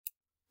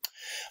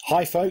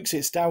Hi folks,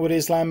 it's Dawud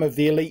Islam of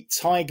the Elite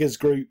Tigers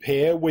Group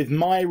here with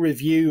my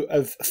review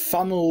of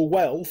Funnel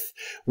Wealth,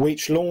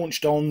 which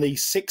launched on the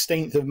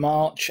 16th of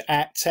March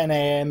at 10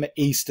 AM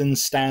Eastern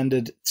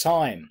Standard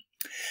Time.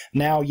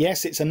 Now,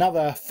 yes, it's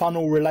another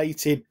funnel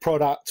related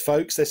product,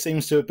 folks. There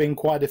seems to have been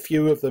quite a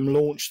few of them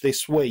launched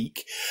this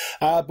week.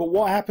 But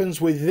what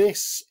happens with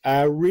this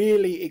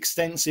really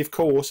extensive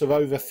course of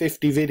over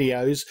 50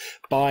 videos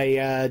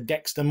by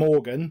Dexter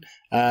Morgan,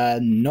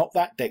 not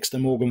that Dexter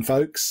Morgan,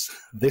 folks.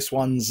 This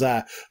one's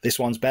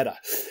better.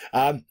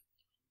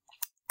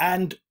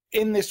 And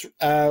in this,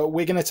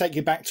 we're going to take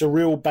you back to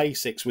real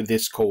basics with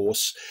this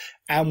course,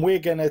 and we're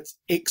going to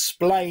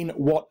explain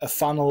what a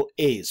funnel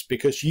is,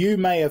 because you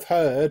may have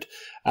heard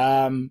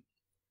all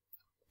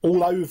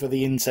over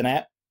the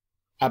internet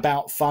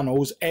about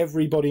funnels.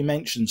 Everybody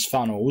mentions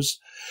funnels,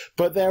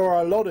 but there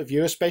are a lot of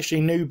you,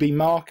 especially newbie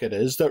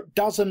marketers, that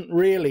doesn't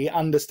really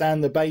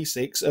understand the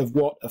basics of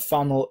what a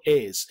funnel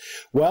is.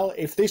 Well,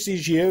 if this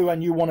is you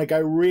and you want to go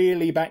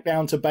really back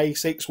down to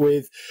basics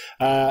with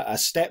a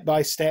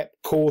step-by-step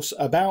course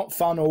about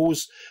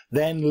funnels,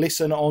 then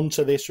listen on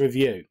to this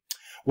review.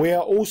 We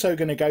are also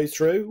going to go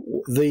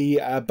through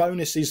the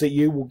bonuses that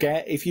you will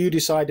get if you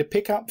decide to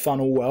pick up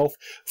Funnel Wealth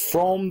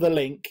from the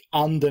link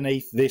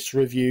underneath this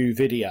review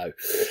video.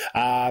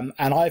 And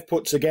I've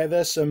put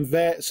together some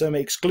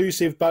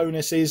exclusive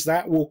bonuses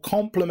that will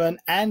complement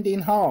and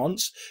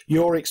enhance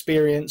your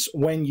experience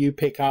when you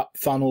pick up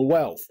Funnel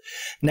Wealth.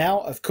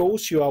 Now, of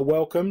course, you are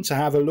welcome to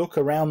have a look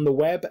around the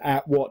web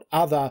at what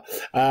other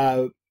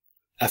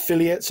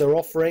affiliates are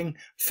offering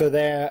for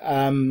their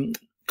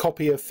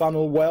copy of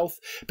Funnel Wealth,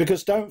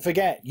 because don't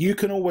forget, you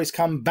can always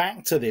come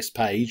back to this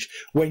page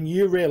when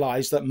you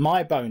realize that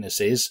my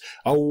bonuses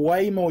are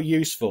way more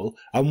useful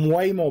and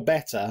way more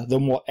better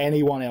than what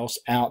anyone else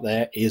out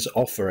there is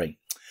offering.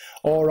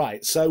 All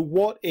right, so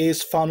what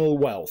is Funnel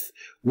Wealth?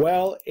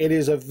 Well, it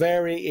is a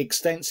very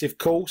extensive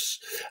course.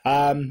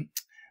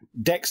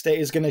 Dexter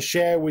is going to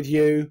share with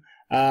you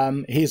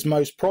his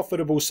most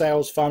profitable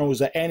sales funnels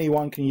that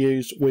anyone can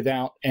use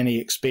without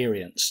any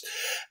experience.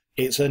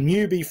 It's a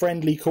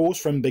newbie-friendly course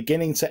from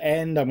beginning to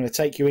end. I'm going to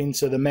take you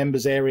into the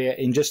members area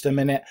in just a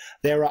minute.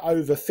 There are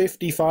over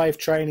 55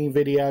 training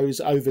videos,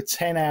 over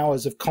 10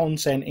 hours of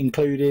content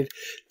included,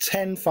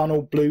 10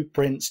 funnel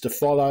blueprints to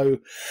follow.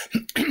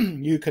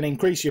 You can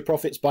increase your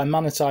profits by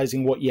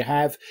monetizing what you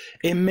have.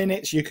 In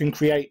minutes, you can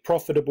create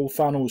profitable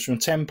funnels from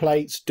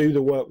templates, do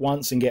the work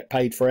once and get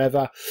paid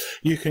forever.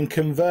 You can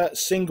convert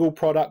single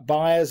product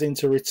buyers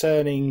into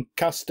returning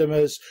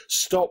customers,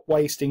 stop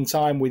wasting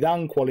time with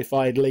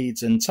unqualified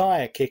leads and tire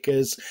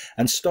kickers,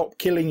 and stop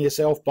killing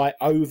yourself by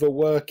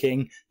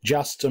overworking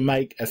just to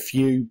make a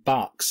few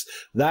bucks.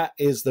 That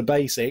is the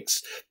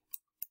basics.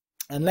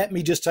 And let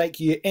me just take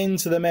you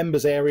into the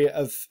members area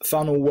of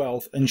Funnel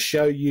Wealth and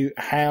show you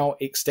how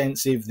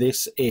extensive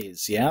this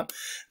is. Yeah,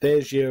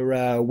 there's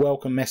your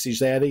welcome message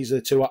there. These are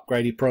the two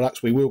upgraded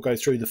products. We will go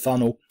through the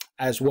funnel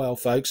as well,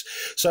 folks.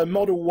 So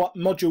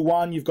module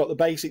one, you've got the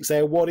basics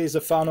there. What is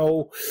a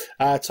funnel?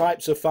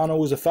 Types of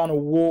funnels, a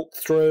funnel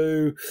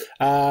walkthrough.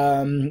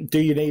 Do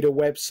you need a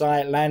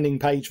website? Landing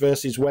page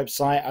versus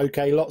website.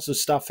 Okay, lots of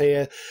stuff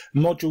here.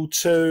 Module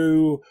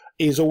two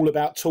is all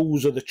about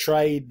tools of the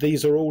trade.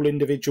 These are all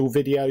individual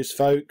videos,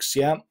 folks.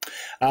 Yeah.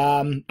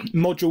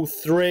 Module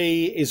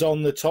 3 is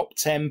on the top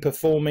 10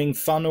 performing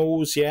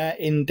funnels. Yeah,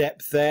 in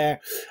depth there.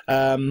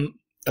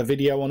 A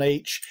video on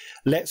each.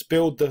 Let's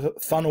build the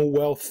Funnel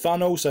Wealth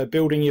funnel. So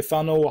building your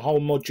funnel, a whole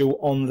module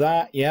on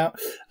that. Yeah.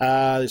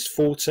 There's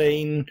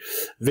 14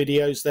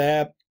 videos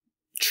there.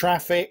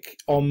 Traffic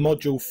on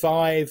module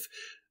 5.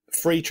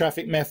 Free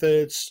traffic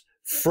methods.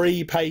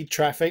 Free paid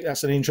traffic,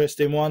 that's an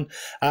interesting one.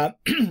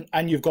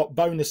 And you've got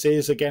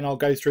bonuses. Again, I'll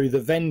go through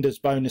the vendors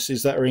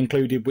bonuses that are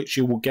included, which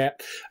you will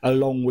get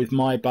along with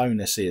my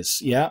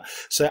bonuses. Yeah,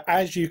 so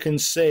as you can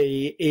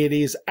see, it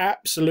is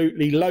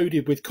absolutely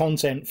loaded with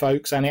content,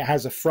 folks, and it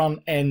has a front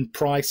end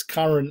price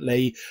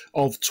currently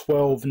of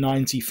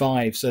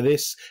 $12.95. So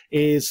this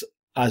is,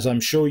 as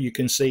I'm sure you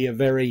can see, a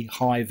very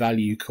high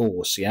value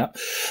course. Yeah.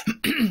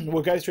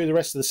 We'll go through the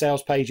rest of the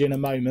sales page in a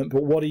moment,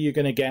 but what are you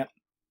going to get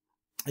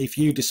if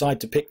you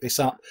decide to pick this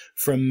up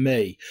from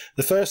me?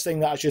 The first thing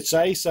that I should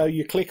say, so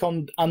you click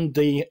on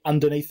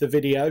underneath the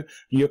video and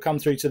you'll come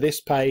through to this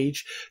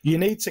page. You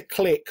need to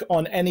click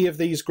on any of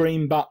these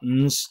green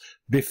buttons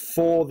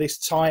before this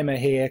timer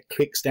here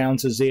clicks down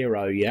to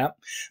 0. Yeah,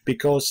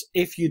 because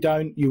if you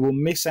don't, you will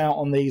miss out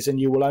on these and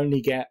you will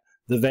only get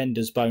the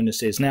vendors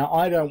bonuses. Now,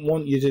 I don't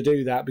want you to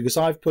do that because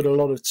I've put a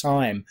lot of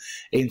time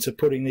into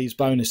putting these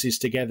bonuses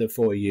together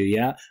for you.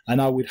 Yeah, and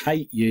I would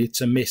hate you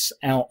to miss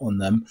out on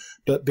them,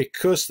 but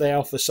because they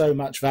offer so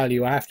much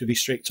value, I have to be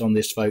strict on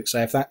this, folks.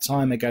 So if that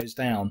timer goes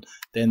down,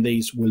 then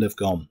these will have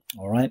gone.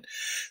 All right,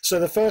 so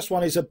the first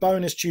one is a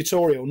bonus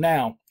tutorial.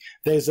 Now,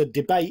 there's a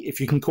debate, if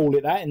you can call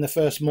it that, in the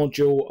first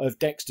module of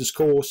Dexter's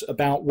course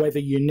about whether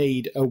you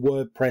need a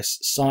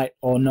WordPress site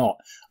or not.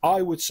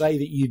 I would say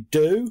that you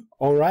do.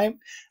 All right,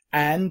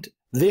 and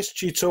this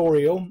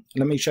tutorial,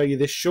 let me show you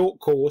this short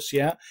course,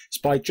 yeah, it's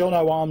by John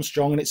O.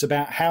 Armstrong, and it's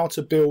about how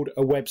to build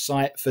a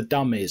website for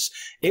dummies.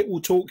 It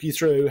will talk you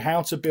through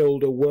how to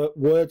build a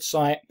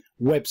WordPress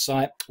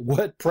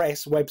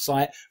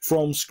website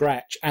from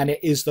scratch, and it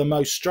is the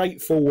most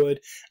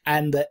straightforward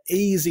and the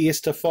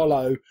easiest to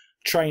follow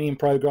training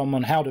program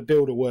on how to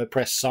build a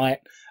WordPress site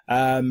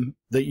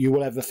that you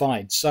will ever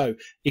find. So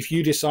if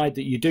you decide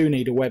that you do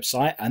need a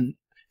website, and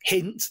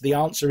hint, the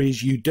answer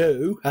is you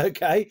do,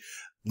 okay,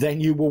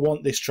 then you will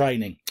want this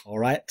training, all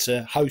right,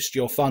 to host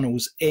your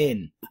funnels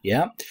in.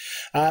 Yeah.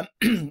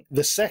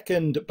 The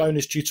second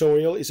bonus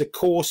tutorial is a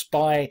course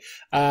by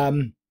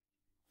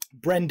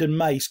Brendan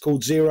Mace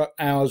called 0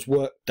 Hours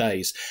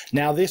Workdays.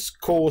 Now this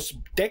course,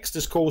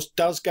 Dexter's course,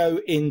 does go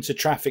into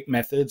traffic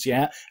methods,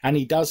 yeah, and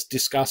he does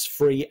discuss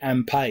free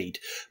and paid,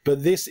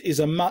 but this is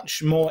a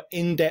much more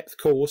in-depth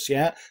course,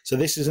 yeah. So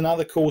this is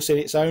another course in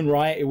its own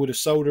right. It would have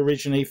sold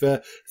originally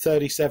for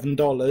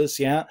 $37,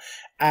 yeah,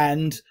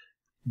 and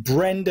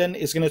Brendan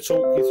is going to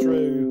talk you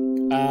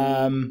through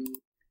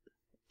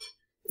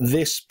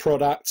this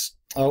product.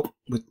 Oh,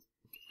 we're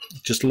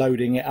just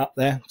loading it up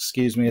there.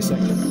 Excuse me a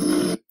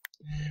second.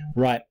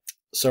 Right.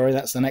 Sorry,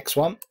 that's the next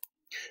one.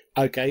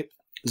 Okay.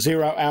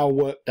 0 Hour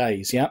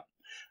Workdays. Yeah.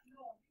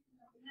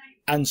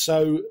 And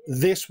so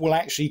this will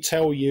actually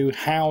tell you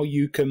how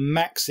you can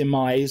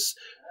maximize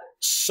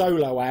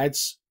solo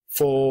ads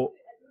for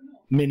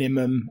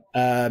minimum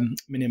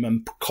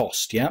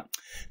cost. Yeah.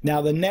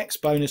 Now the next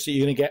bonus that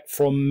you're going to get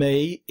from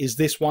me is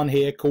this one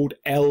here called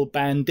El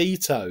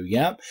Bandito.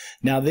 Yeah.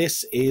 Now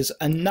this is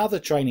another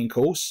training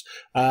course,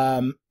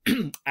 and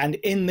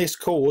in this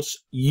course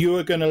you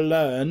are going to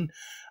learn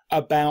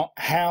about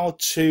how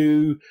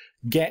to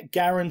get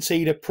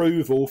guaranteed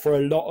approval for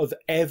a lot of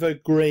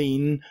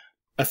evergreen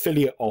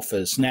affiliate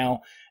offers.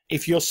 Now,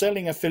 if you're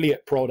selling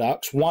affiliate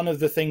products, one of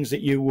the things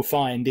that you will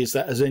find is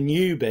that as a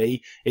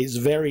newbie, it's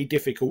very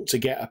difficult to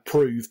get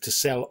approved to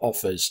sell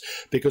offers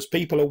because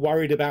people are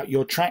worried about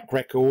your track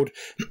record.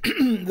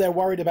 They're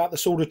worried about the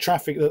sort of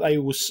traffic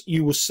that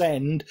you will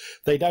send.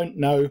 They don't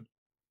know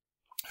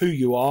who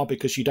you are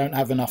because you don't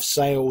have enough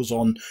sales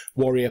on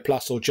Warrior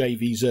Plus or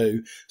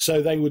JVZoo.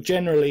 So they would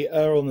generally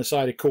err on the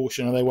side of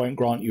caution and they won't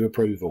grant you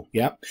approval.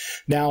 Yeah.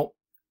 Now,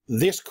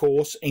 this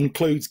course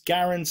includes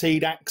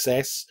guaranteed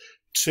access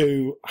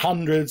to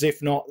hundreds,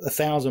 if not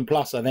 1,000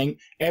 plus, I think,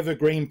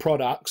 evergreen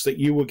products that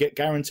you will get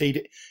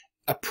guaranteed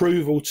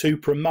approval to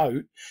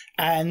promote,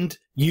 and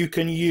you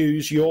can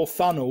use your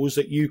funnels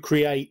that you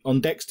create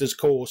on Dexter's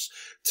course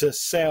to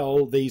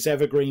sell these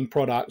evergreen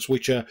products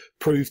which are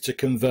proved to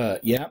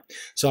convert. Yeah,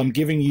 so I'm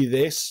giving you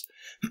this.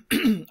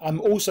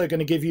 I'm also going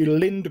to give you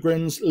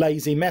Lindgren's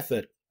lazy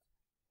method.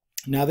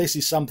 Now this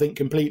is something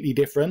completely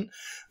different.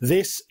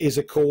 This is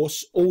a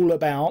course all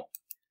about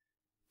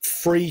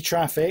free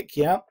traffic.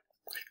 Yeah,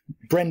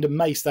 Brendan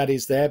Mace, that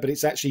is there, but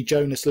it's actually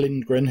Jonas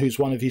Lindgren, who's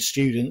one of his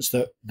students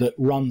that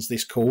runs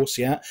this course.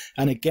 Yeah,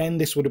 and again,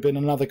 this would have been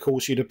another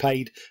course you'd have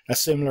paid a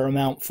similar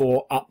amount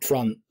for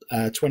upfront,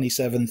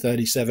 27,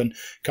 37.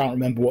 Can't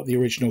remember what the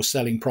original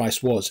selling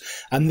price was.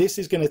 And this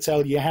is going to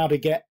tell you how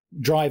to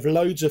drive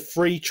loads of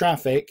free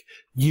traffic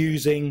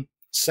using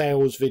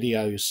sales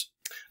videos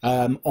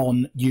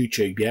on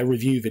YouTube. Yeah,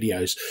 review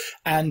videos.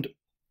 And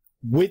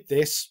with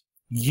this,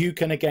 you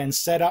can again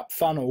set up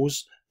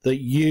funnels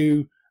that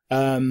you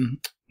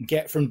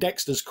get from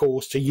Dexter's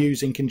course to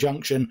use in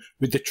conjunction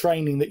with the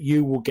training that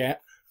you will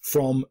get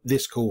from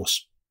this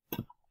course.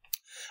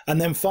 And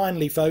then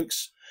finally,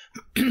 folks,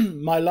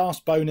 my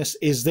last bonus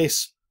is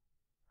this.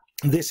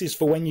 This is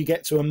for when you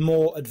get to a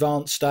more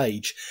advanced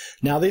stage.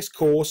 Now, this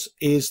course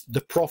is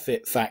the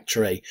Profit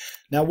Factory.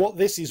 Now, what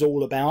this is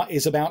all about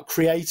is about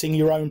creating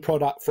your own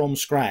product from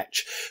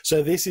scratch.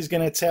 So this is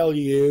going to tell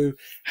you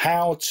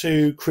how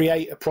to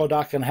create a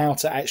product and how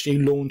to actually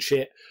launch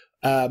it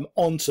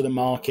onto the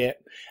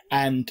market.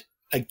 And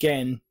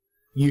again,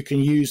 you can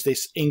use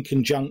this in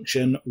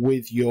conjunction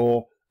with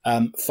your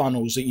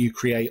funnels that you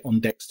create on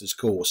Dexter's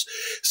course.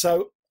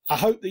 So I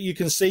hope that you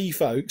can see,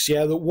 folks,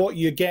 yeah, that what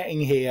you're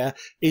getting here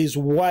is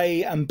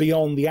way and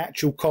beyond the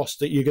actual cost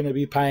that you're going to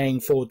be paying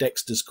for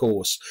Dexter's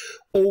course.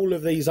 All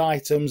of these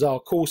items are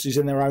courses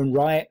in their own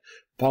right,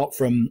 apart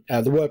from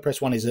the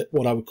WordPress one is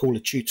what I would call a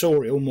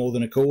tutorial more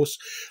than a course.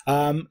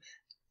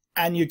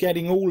 And you're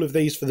getting all of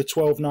these for the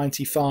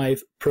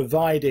 $12.95,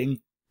 providing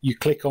you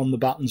click on the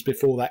buttons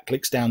before that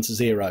clicks down to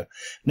 $0.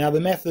 Now,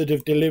 the method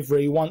of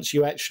delivery, once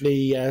you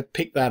actually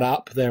pick that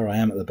up, there I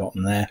am at the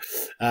bottom there,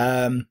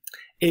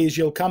 is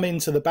you'll come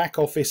into the back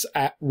office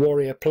at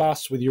Warrior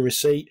Plus with your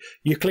receipt.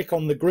 You click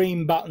on the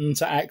green button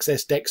to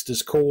access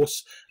Dexter's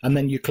course, and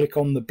then you click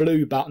on the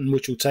blue button,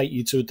 which will take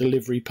you to a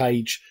delivery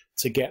page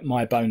to get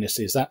my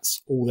bonuses.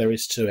 That's all there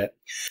is to it.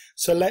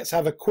 So let's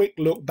have a quick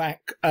look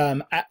back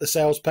at the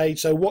sales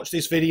page. So watch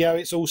this video.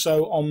 It's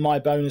also on my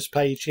bonus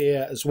page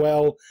here as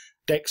well.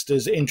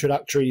 Dexter's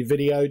introductory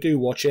video. Do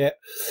watch it.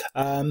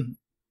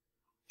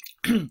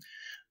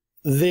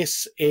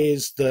 This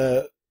is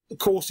the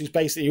course is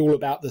basically all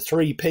about the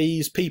 3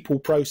 Ps, people,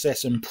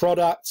 process, and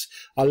product.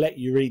 I'll let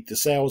you read the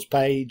sales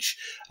page.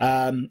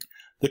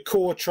 The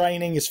core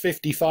training is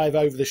 55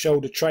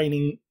 over-the-shoulder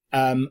training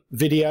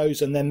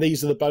videos, and then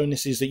these are the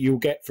bonuses that you'll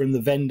get from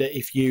the vendor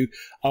if you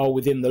are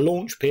within the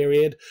launch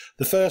period.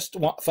 The first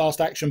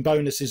fast action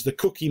bonus is the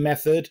cookie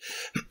method.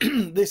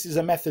 This is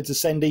a method to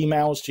send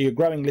emails to your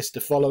growing list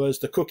of followers.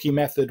 The cookie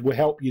method will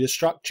help you to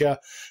structure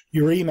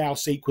your email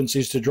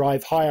sequences to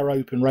drive higher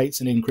open rates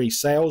and increase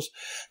sales.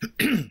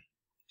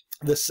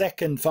 The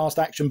second fast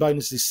action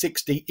bonus is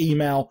 60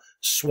 email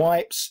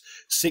swipes.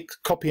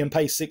 Copy and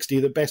paste 60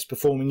 of the best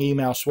performing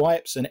email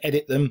swipes and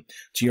edit them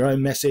to your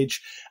own message.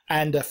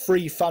 And a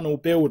free funnel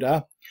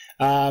builder.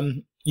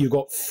 You've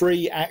got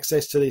free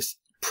access to this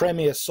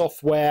premier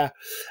software.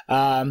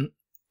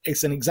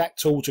 It's an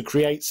exact tool to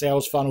create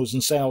sales funnels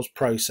and sales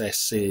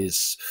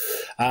processes.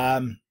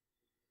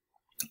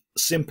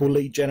 Simple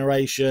lead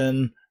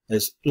generation.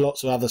 There's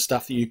lots of other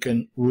stuff that you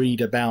can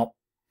read about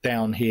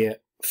down here,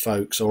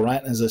 folks. All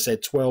right, as I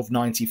said,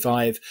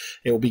 $12.95.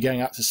 It will be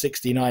going up to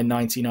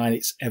 $69.99.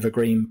 Its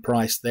evergreen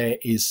price. There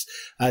is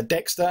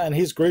Dexter and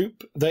his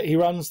group that he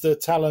runs, the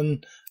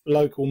Talon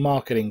Local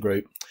Marketing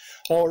Group.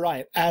 All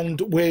right,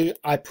 and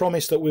I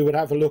promised that we would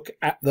have a look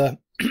at the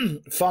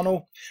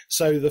funnel.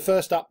 So the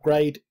first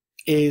upgrade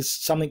is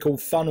something called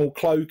Funnel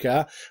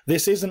Cloaker.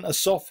 This isn't a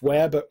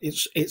software, but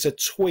it's a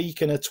tweak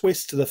and a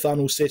twist to the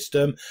funnel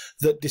system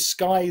that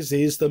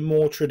disguises the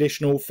more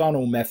traditional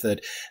funnel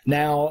method.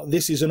 Now,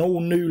 this is an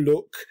all new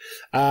look,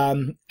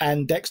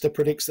 and Dexter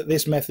predicts that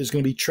this method is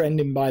going to be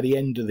trending by the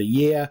end of the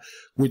year.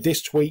 With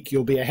this tweak,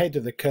 you'll be ahead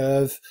of the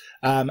curve,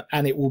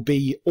 and it will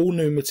be all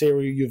new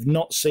material you've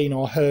not seen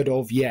or heard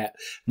of yet.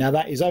 Now,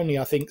 that is only,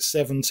 I think,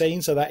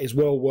 17, so that is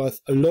well worth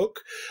a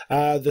look.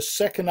 The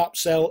second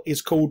upsell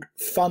is called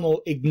Funnel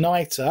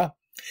Igniter.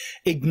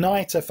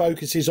 Igniter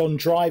focuses on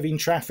driving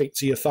traffic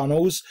to your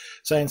funnels.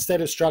 So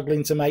instead of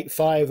struggling to make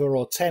 $5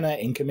 or $10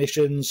 in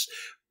commissions,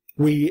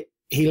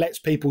 he lets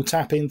people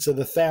tap into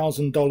the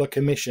 $1,000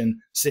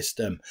 commission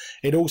system.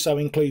 It also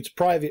includes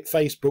private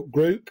Facebook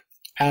group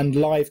and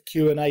live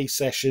Q&A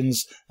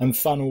sessions and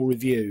funnel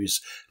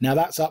reviews. Now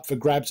that's up for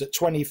grabs at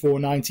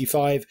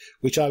 $24.95,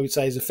 which I would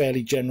say is a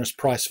fairly generous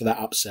price for that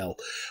upsell.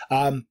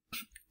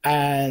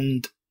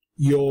 And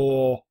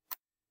your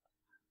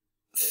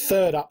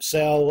third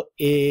upsell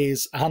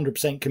is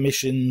 100%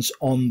 commissions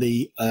on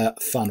the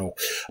funnel.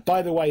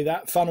 By the way,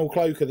 that Funnel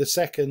Cloaker, the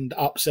second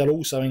upsell,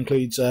 also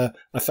includes a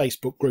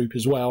Facebook group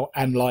as well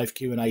and live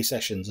Q&A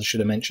sessions. I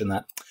should have mentioned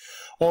that.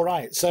 All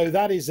right, so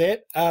that is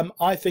it.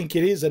 I think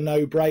it is a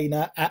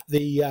no-brainer at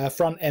the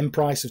front end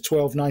price of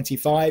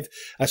 $12.95,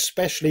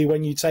 especially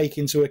when you take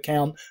into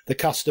account the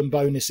custom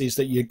bonuses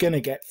that you're going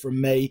to get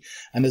from me.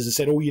 And as I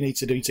said, all you need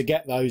to do to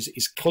get those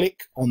is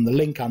click on the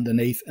link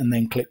underneath and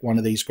then click one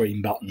of these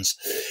green buttons.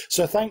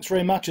 So thanks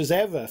very much as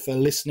ever for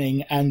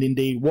listening and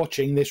indeed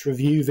watching this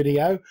review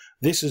video.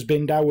 This has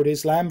been Dawood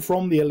Islam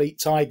from the Elite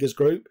Tigers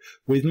Group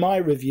with my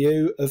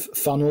review of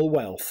Funnel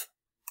Wealth.